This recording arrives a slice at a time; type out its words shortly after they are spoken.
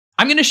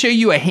I'm going to show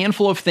you a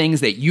handful of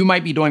things that you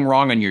might be doing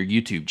wrong on your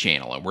YouTube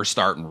channel, and we're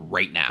starting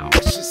right now.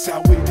 That's just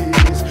how it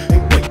is.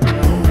 Ain't waiting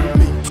on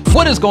me.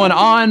 What is going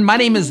on? My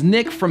name is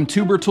Nick from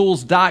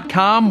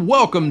tubertools.com.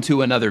 Welcome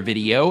to another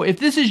video.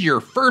 If this is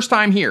your first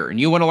time here and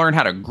you want to learn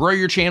how to grow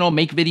your channel,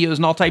 make videos,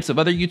 and all types of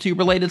other YouTube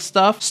related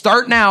stuff,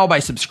 start now by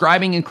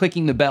subscribing and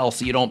clicking the bell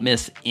so you don't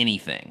miss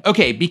anything.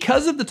 Okay,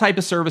 because of the type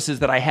of services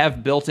that I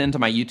have built into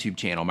my YouTube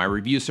channel, my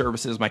review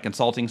services, my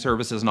consulting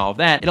services, and all of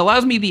that, it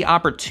allows me the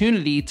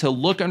opportunity to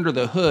look under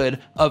the hood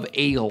of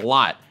a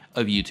lot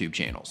of YouTube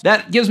channels.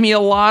 That gives me a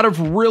lot of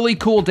really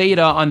cool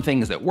data on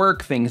things that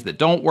work, things that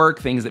don't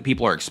work, things that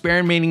people are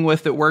experimenting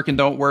with that work and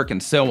don't work,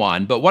 and so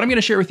on. But what I'm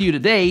gonna share with you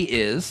today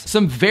is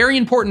some very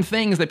important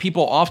things that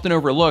people often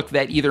overlook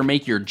that either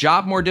make your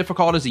job more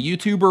difficult as a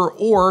YouTuber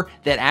or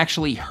that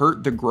actually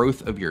hurt the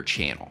growth of your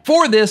channel.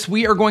 For this,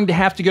 we are going to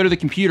have to go to the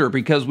computer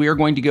because we are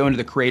going to go into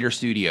the Creator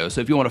Studio. So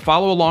if you wanna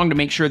follow along to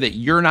make sure that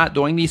you're not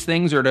doing these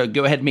things or to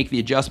go ahead and make the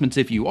adjustments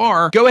if you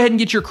are, go ahead and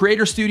get your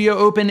Creator Studio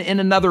open in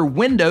another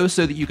window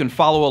so that you can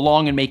follow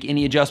along and make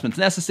any adjustments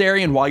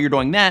necessary. And while you're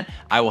doing that,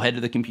 I will head to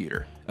the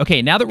computer.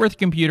 Okay, now that we're at the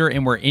computer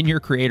and we're in your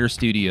Creator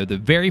Studio, the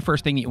very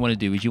first thing that you want to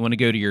do is you want to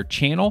go to your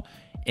channel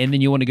and then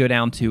you want to go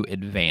down to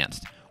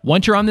Advanced.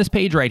 Once you're on this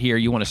page right here,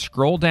 you want to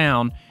scroll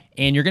down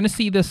and you're going to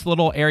see this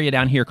little area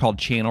down here called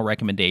Channel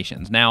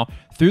Recommendations. Now,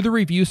 through the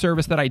review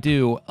service that I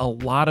do, a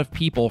lot of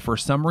people, for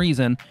some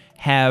reason,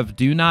 have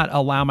do not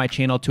allow my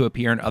channel to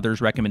appear in others'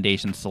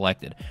 recommendations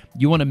selected.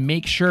 You want to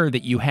make sure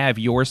that you have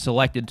yours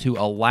selected to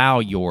allow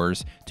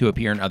yours to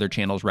appear in other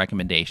channels'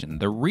 recommendation.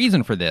 The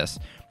reason for this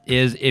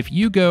is if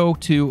you go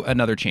to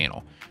another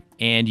channel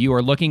and you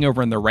are looking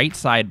over in the right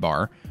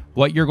sidebar,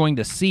 what you're going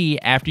to see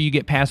after you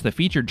get past the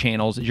featured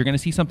channels is you're going to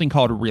see something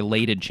called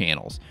related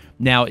channels.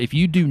 Now, if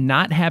you do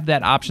not have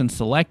that option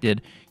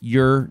selected,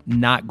 you're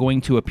not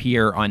going to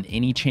appear on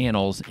any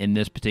channels in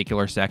this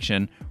particular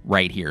section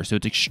right here. So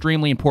it's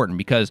extremely important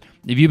because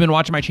if you've been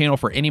watching my channel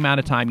for any amount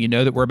of time, you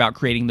know that we're about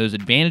creating those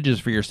advantages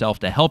for yourself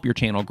to help your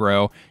channel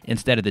grow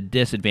instead of the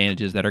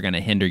disadvantages that are going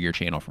to hinder your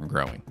channel from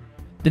growing.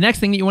 The next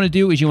thing that you want to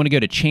do is you want to go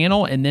to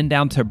channel and then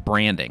down to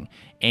branding.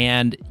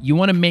 And you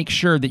want to make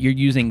sure that you're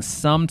using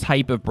some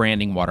type of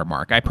branding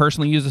watermark. I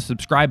personally use a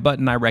subscribe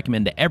button. I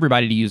recommend to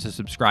everybody to use a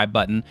subscribe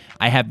button.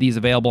 I have these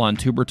available on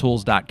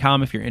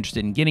tubertools.com if you're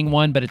interested in getting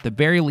one, but at the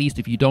very least,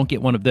 if you don't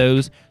get one of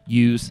those,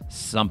 use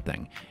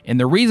something. And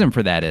the reason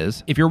for that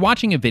is, if you're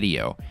watching a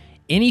video,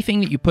 anything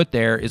that you put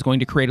there is going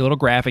to create a little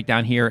graphic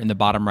down here in the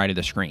bottom right of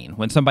the screen.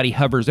 When somebody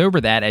hovers over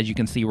that, as you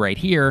can see right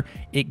here,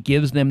 it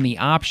gives them the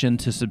option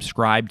to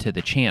subscribe to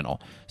the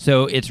channel.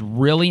 So it's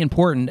really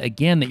important,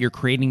 again, that you're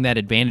creating that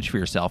advantage for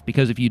yourself,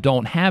 because if you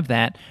don't have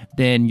that,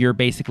 then you're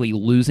basically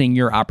losing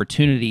your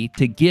opportunity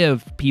to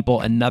give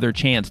people another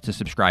chance to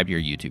subscribe to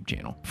your YouTube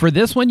channel. For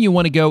this one, you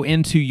want to go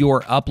into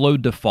your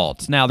upload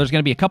defaults. Now, there's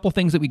going to be a couple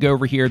things that we go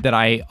over here that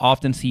I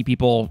often see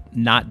people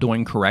not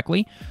doing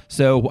correctly.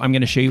 So I'm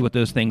going to show you what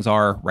those things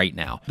are right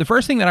now. The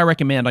first thing that I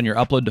recommend on your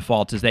upload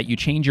defaults is that you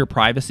change your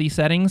privacy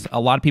settings. A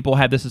lot of people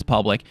have this as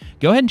public.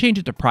 Go ahead and change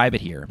it to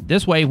private here.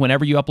 This way,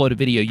 whenever you upload a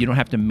video, you don't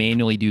have to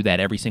manually do that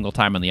every single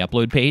time on the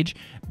upload page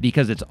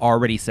because it's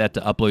already set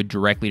to upload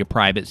directly to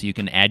private, so you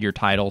can add your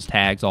titles,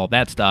 tags, all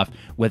that stuff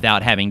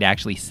without having to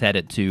actually set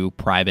it to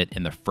private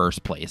in the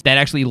first place. That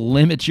actually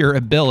limits your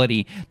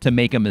ability to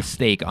make a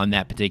mistake on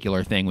that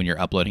particular thing when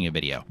you're uploading a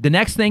video. The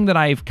next thing that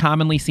I've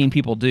commonly seen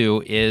people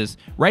do is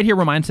right here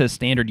where mine says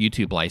standard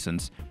YouTube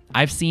license.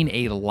 I've seen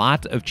a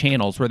lot of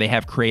channels where they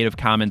have Creative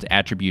Commons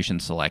attribution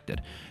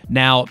selected.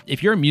 Now,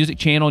 if you're a music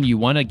channel and you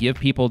want to give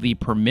people the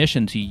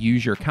permission to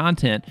use your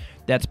content,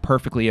 that's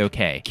perfectly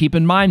okay. Keep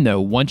in mind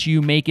though, once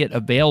you make it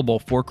available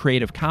for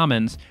Creative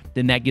Commons,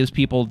 then that gives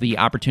people the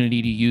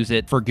opportunity to use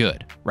it for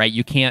good, right?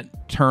 You can't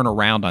turn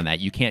around on that.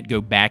 You can't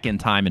go back in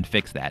time and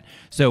fix that.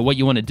 So what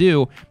you want to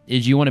do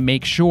is you want to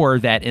make sure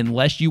that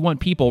unless you want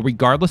people,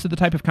 regardless of the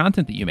type of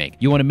content that you make,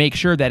 you want to make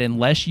sure that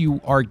unless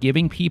you are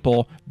giving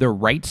people the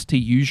rights to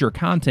use your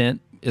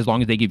content, as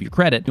long as they give you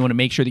credit, you want to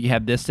make sure that you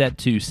have this set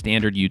to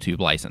standard YouTube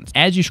license.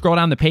 As you scroll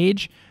down the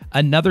page,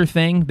 another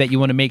thing that you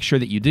want to make sure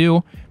that you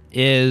do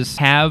is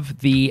have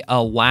the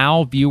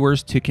allow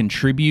viewers to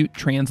contribute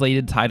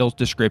translated titles,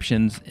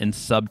 descriptions, and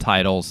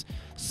subtitles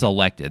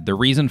selected. The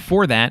reason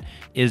for that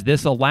is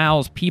this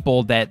allows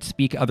people that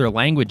speak other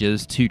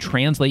languages to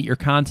translate your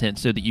content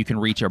so that you can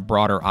reach a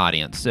broader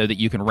audience, so that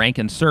you can rank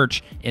and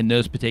search in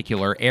those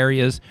particular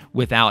areas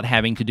without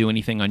having to do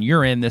anything on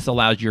your end. This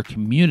allows your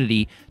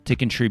community to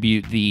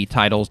contribute the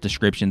titles,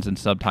 descriptions, and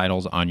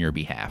subtitles on your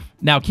behalf.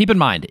 Now, keep in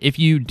mind, if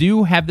you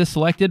do have this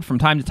selected from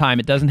time to time,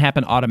 it doesn't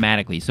happen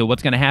automatically. So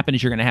what's going to happen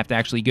is you're going to have to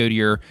actually go to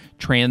your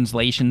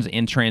translations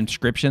and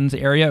transcriptions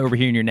area over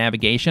here in your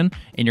navigation,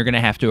 and you're going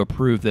to have to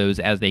approve those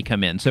as they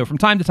come in. So from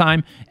time to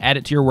time, add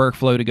it to your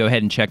workflow to go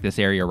ahead and check this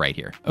area right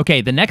here. Okay,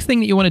 the next thing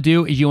that you want to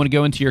do is you want to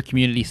go into your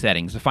community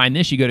settings. To find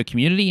this, you go to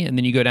community and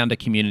then you go down to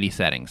community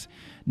settings.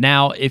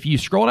 Now, if you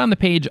scroll down the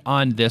page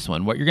on this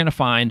one, what you're going to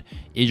find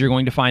is you're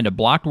going to find a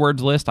blocked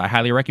words list. I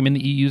highly recommend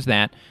that you use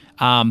that.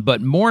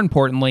 But more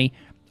importantly,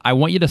 I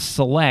want you to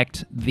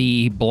select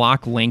the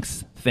block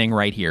links thing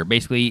right here.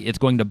 Basically, it's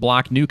going to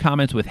block new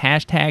comments with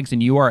hashtags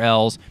and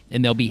URLs,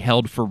 and they'll be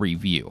held for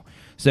review.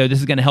 So this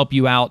is going to help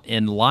you out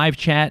in live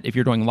chat if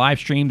you're doing live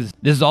streams.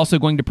 This is also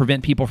going to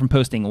prevent people from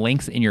posting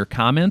links in your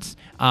comments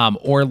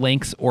or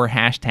links or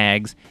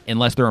hashtags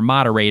unless they're a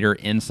moderator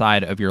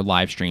inside of your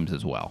live streams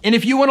as well. And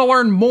if you want to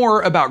learn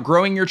more about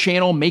growing your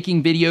channel,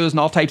 making videos, and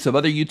all types of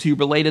other YouTube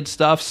related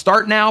stuff,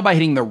 start now by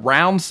hitting the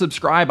round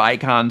subscribe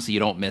icon so you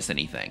don't miss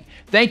anything.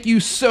 Thank you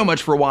so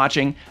much for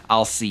watching.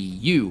 I'll see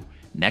you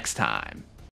next time.